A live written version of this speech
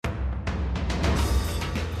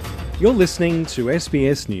You're listening to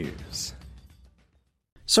SBS News.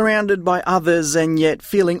 Surrounded by others and yet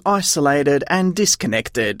feeling isolated and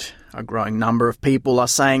disconnected. A growing number of people are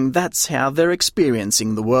saying that's how they're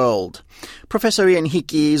experiencing the world. Professor Ian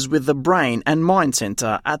Hickey is with the Brain and Mind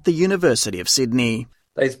Centre at the University of Sydney.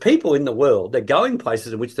 There's people in the world, they're going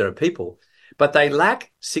places in which there are people, but they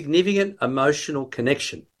lack significant emotional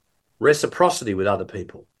connection, reciprocity with other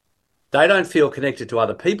people. They don't feel connected to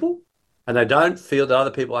other people, and they don't feel that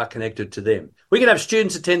other people are connected to them. We can have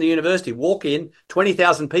students attend the university, walk in,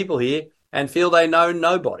 20,000 people here, and feel they know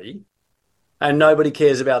nobody, and nobody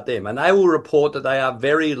cares about them. And they will report that they are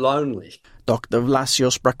very lonely. Dr.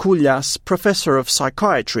 Vlasios Brakoulias, Professor of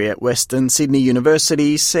Psychiatry at Western Sydney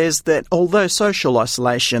University, says that although social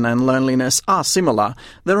isolation and loneliness are similar,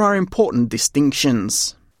 there are important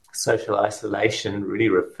distinctions. Social isolation really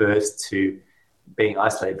refers to being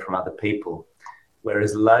isolated from other people,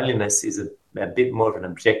 whereas loneliness is a bit more of an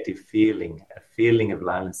objective feeling, a feeling of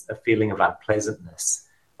loneliness, a feeling of unpleasantness,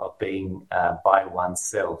 of being by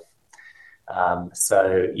oneself.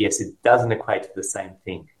 So, yes, it doesn't equate to the same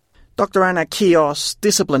thing. Dr. Anna Kios,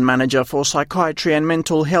 Discipline Manager for Psychiatry and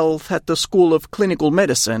Mental Health at the School of Clinical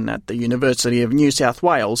Medicine at the University of New South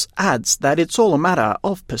Wales, adds that it's all a matter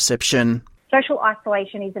of perception. Social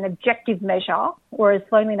isolation is an objective measure, whereas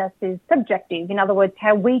loneliness is subjective. In other words,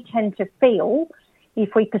 how we tend to feel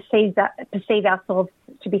if we perceive ourselves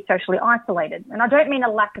to be socially isolated. And I don't mean a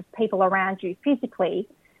lack of people around you physically.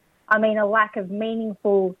 I mean a lack of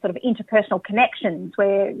meaningful sort of interpersonal connections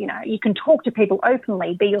where, you know, you can talk to people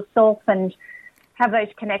openly, be yourself and have those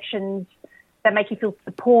connections that make you feel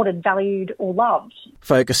supported, valued or loved.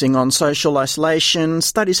 Focusing on social isolation,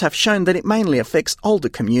 studies have shown that it mainly affects older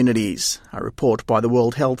communities. A report by the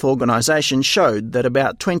World Health Organization showed that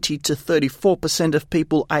about 20 to 34% of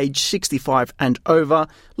people aged 65 and over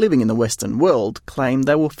living in the Western world claim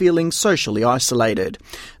they were feeling socially isolated.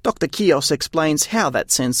 Dr. Kios explains how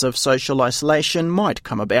that sense of social isolation might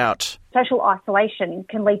come about. Social isolation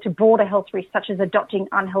can lead to broader health risks such as adopting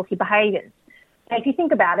unhealthy behaviours. So if you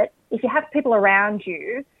think about it, if you have people around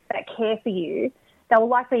you that care for you, they will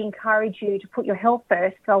likely encourage you to put your health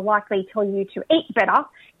first. They'll likely tell you to eat better.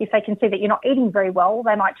 If they can see that you're not eating very well,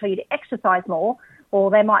 they might tell you to exercise more,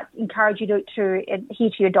 or they might encourage you to adhere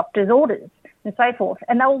to your doctor's orders and so forth.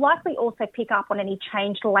 And they will likely also pick up on any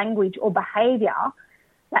changed language or behaviour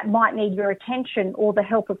that might need your attention or the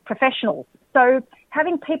help of professionals. So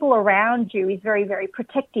having people around you is very, very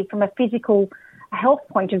protective from a physical health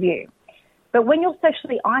point of view. But when you're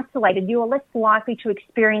socially isolated, you are less likely to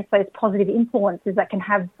experience those positive influences that can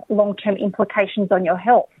have long-term implications on your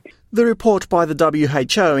health. The report by the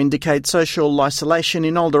WHO indicates social isolation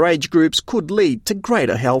in older age groups could lead to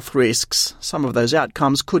greater health risks. Some of those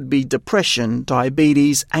outcomes could be depression,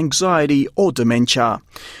 diabetes, anxiety or dementia.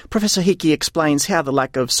 Professor Hickey explains how the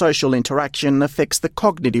lack of social interaction affects the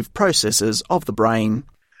cognitive processes of the brain.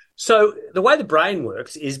 So the way the brain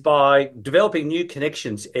works is by developing new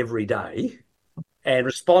connections every day and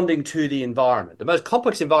responding to the environment. The most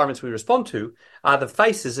complex environments we respond to are the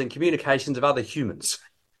faces and communications of other humans.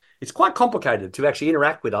 It's quite complicated to actually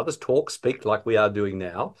interact with others, talk, speak like we are doing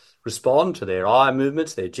now, respond to their eye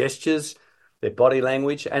movements, their gestures, their body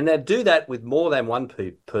language, and they do that with more than one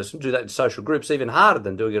person, do that in social groups, even harder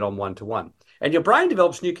than doing it on one-to-one. And your brain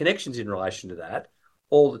develops new connections in relation to that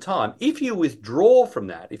all the time. If you withdraw from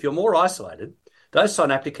that, if you're more isolated, those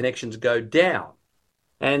synaptic connections go down.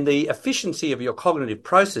 And the efficiency of your cognitive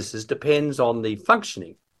processes depends on the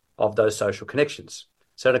functioning of those social connections.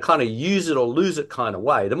 So in a kind of use it or lose it kind of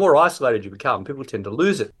way, the more isolated you become, people tend to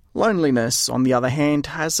lose it. Loneliness, on the other hand,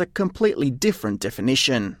 has a completely different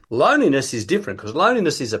definition. Loneliness is different because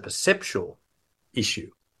loneliness is a perceptual issue.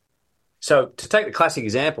 So to take the classic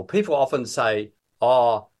example, people often say,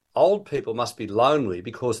 old people must be lonely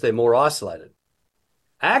because they're more isolated.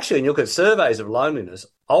 Actually, when you look at surveys of loneliness,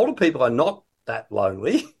 older people are not that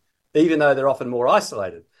lonely, even though they're often more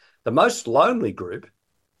isolated. The most lonely group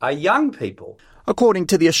are young people. According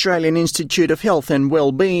to the Australian Institute of Health and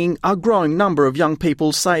Wellbeing, a growing number of young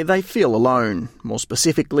people say they feel alone. More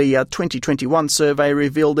specifically, a 2021 survey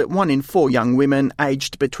revealed that 1 in 4 young women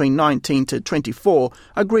aged between 19 to 24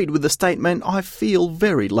 agreed with the statement, "I feel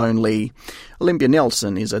very lonely." Olympia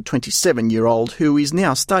Nelson is a 27-year-old who is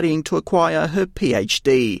now studying to acquire her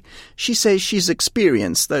PhD. She says she's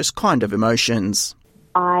experienced those kind of emotions.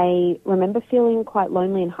 I remember feeling quite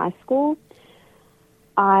lonely in high school.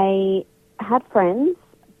 I had friends,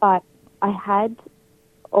 but I had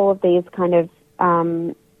all of these kind of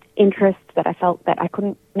interests that I felt that I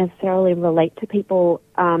couldn't necessarily relate to people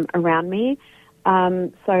around me.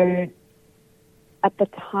 So at the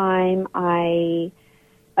time, I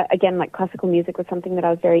again, like classical music was something that I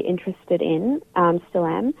was very interested in, still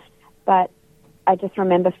am, but I just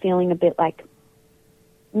remember feeling a bit like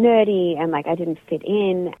nerdy and like I didn't fit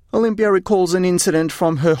in. Olympia recalls an incident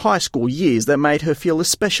from her high school years that made her feel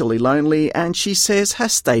especially lonely and she says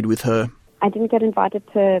has stayed with her. I didn't get invited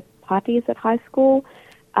to parties at high school,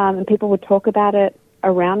 and people would talk about it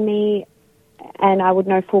around me, and I would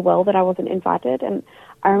know full well that I wasn't invited. And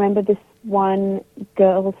I remember this one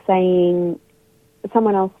girl saying,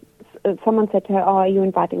 someone said to her, "Oh, are you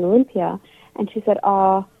inviting Olympia?" And she said,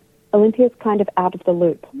 "Oh, Olympia's kind of out of the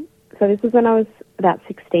loop." So this was when I was about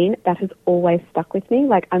 16. That has always stuck with me,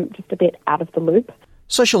 like I'm just a bit out of the loop.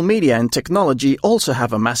 Social media and technology also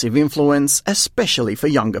have a massive influence, especially for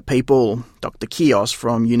younger people. Dr. Kios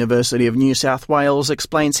from University of New South Wales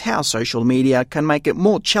explains how social media can make it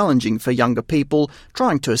more challenging for younger people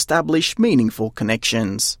trying to establish meaningful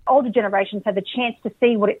connections. Older generations have the chance to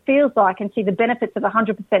see what it feels like and see the benefits of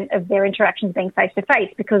 100% of their interactions being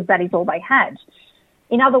face-to-face because that is all they had.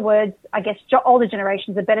 In other words, I guess older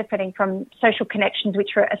generations are benefiting from social connections which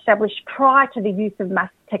were established prior to the use of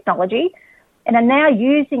mass technology and are now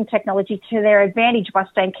using technology to their advantage by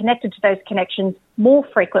staying connected to those connections more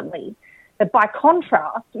frequently. But by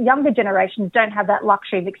contrast, younger generations don't have that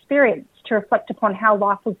luxury of experience to reflect upon how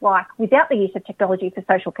life was like without the use of technology for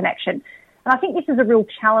social connection. And I think this is a real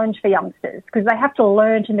challenge for youngsters because they have to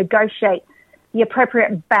learn to negotiate the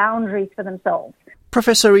appropriate boundaries for themselves.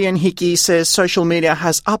 Professor Ian Hickey says social media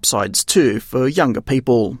has upsides too for younger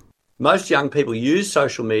people. Most young people use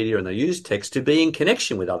social media and they use text to be in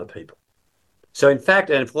connection with other people. So in fact,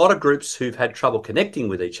 and a lot of groups who've had trouble connecting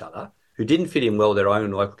with each other, who didn't fit in well with their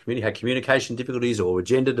own local community, had communication difficulties or were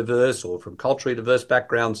gender diverse or from culturally diverse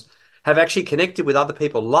backgrounds, have actually connected with other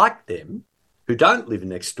people like them who don't live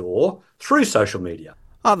next door through social media.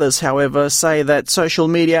 Others, however, say that social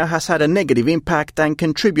media has had a negative impact and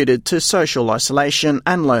contributed to social isolation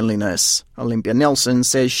and loneliness. Olympia Nelson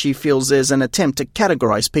says she feels there's an attempt to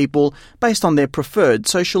categorise people based on their preferred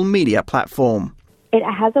social media platform. It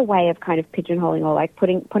has a way of kind of pigeonholing or like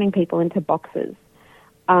putting people into boxes,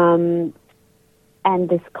 and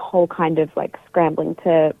this whole kind of like scrambling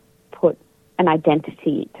to put an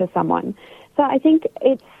identity to someone. So I think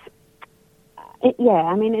in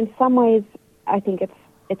some ways, I think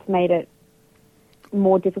it's made it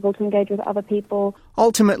more difficult to engage with other people.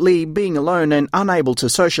 Ultimately, being alone and unable to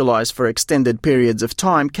socialise for extended periods of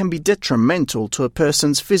time can be detrimental to a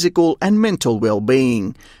person's physical and mental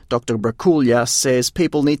well-being. Dr. Brakulia says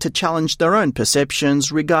people need to challenge their own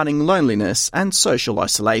perceptions regarding loneliness and social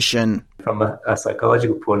isolation. From a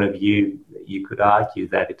psychological point of view, you could argue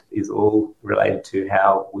that it is all related to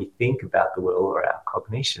how we think about the world or our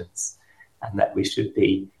cognitions, and that we should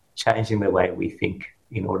be changing the way we think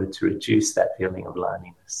in order to reduce that feeling of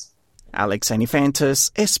loneliness. Alex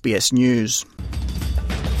Anifantis, SBS News.